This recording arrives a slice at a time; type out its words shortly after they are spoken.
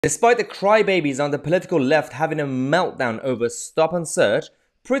Despite the crybabies on the political left having a meltdown over stop and search,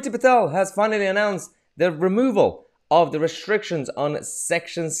 Priti Patel has finally announced the removal of the restrictions on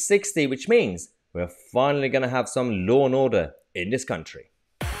Section 60, which means we're finally going to have some law and order in this country.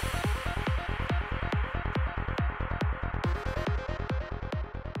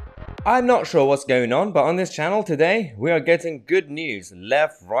 I'm not sure what's going on, but on this channel today, we are getting good news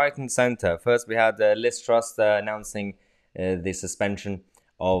left, right and centre. First, we had Liz Truss announcing the suspension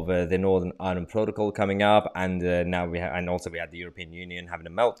of the Northern Ireland Protocol coming up, and now we had the European Union having a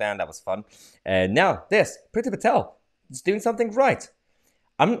meltdown. That was fun. Now this Priti Patel is doing something right.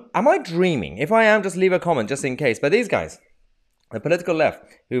 Am I dreaming? If I am, just leave a comment just in case. But these guys, the political left,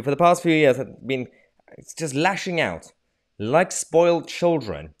 who for the past few years have been just lashing out like spoiled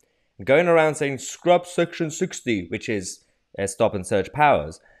children, going around saying scrub Section 60, which is stop and search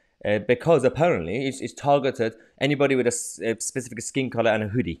powers. Because apparently it's targeted anybody with a specific skin color and a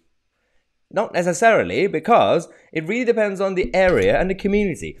hoodie. Not necessarily, because it really depends on the area and the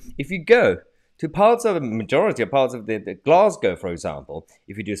community. If you go to parts of, a majority of parts of the Glasgow, for example,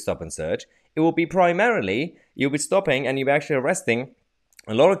 if you do stop and search, it will be primarily, you'll be stopping and you'll be actually arresting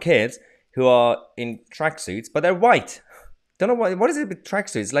a lot of kids who are in tracksuits, but they're white. Don't know what is it with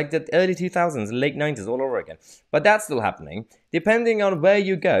tracksuits, like the early 2000s, late 90s, all over again. But that's still happening. Depending on where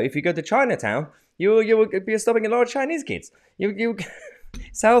you go, if you go to Chinatown, you will be stopping a lot of Chinese kids.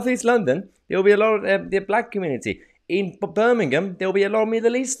 Southeast London, there will be a lot of the black community. In Birmingham, there will be a lot of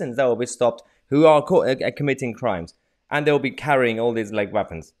Middle Easterns that will be stopped who are committing crimes, and they will be carrying all these like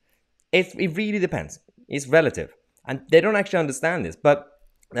weapons. It really depends. It's relative, and they don't actually understand this. But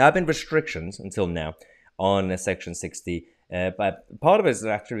there have been restrictions until now on Section 60. But part of it is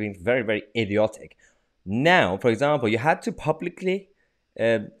actually being very, very idiotic. Now, for example, you had to publicly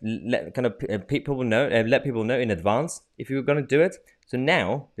let people know in advance if you were going to do it. So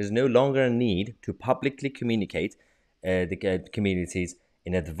now there's no longer a need to publicly communicate the communities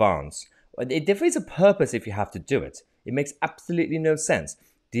in advance. It defeats a purpose if you have to do it. It makes absolutely no sense.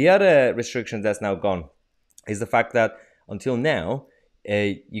 The other restriction that's now gone is the fact that until now,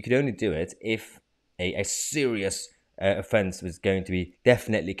 you could only do it if a serious offense was going to be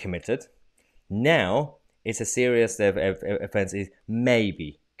definitely committed. Now it's a serious offense is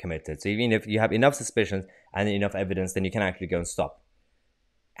maybe committed. So even if you have enough suspicions and enough evidence, then you can actually go and stop.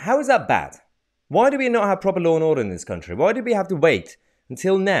 How is that bad? Why do we not have proper law and order in this country? Why do we have to wait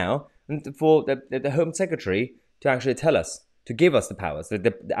until now for the Home Secretary to actually tell us, to give us the powers,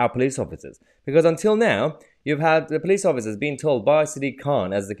 our police officers? Because until now, you've had the police officers being told by Sadiq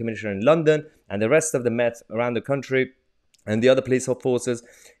Khan as the commissioner in London and the rest of the Met around the country and the other police forces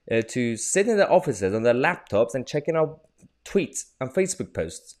to sit in their offices on their laptops and checking out tweets and Facebook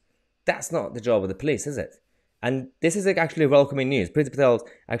posts. That's not the job of the police, is it? And this is actually welcoming news. Priti Patel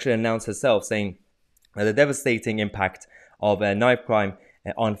actually announced herself saying that the devastating impact of knife crime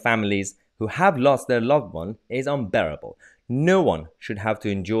on families who have lost their loved one is unbearable. No one should have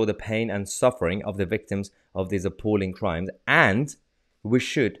to endure the pain and suffering of the victims of these appalling crimes, and we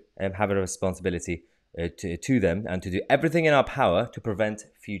should have a responsibility to them and to do everything in our power to prevent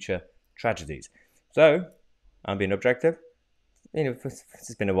future tragedies. So, I'm being objective. You know,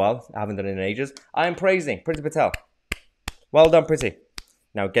 it's been a while. I haven't done it in ages. I am praising Priti Patel. Well done, Priti.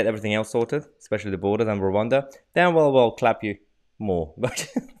 Now get everything else sorted, especially the borders and Rwanda. Then we'll clap you more.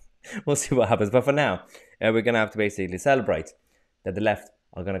 But we'll see what happens. But for now, we're going to have to basically celebrate that the left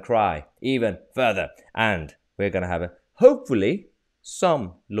are going to cry even further. And we're going to have, hopefully,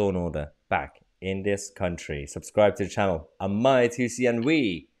 some law and order back in this country. Subscribe to the channel. I'm Tousi and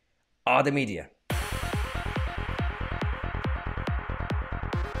we are the media.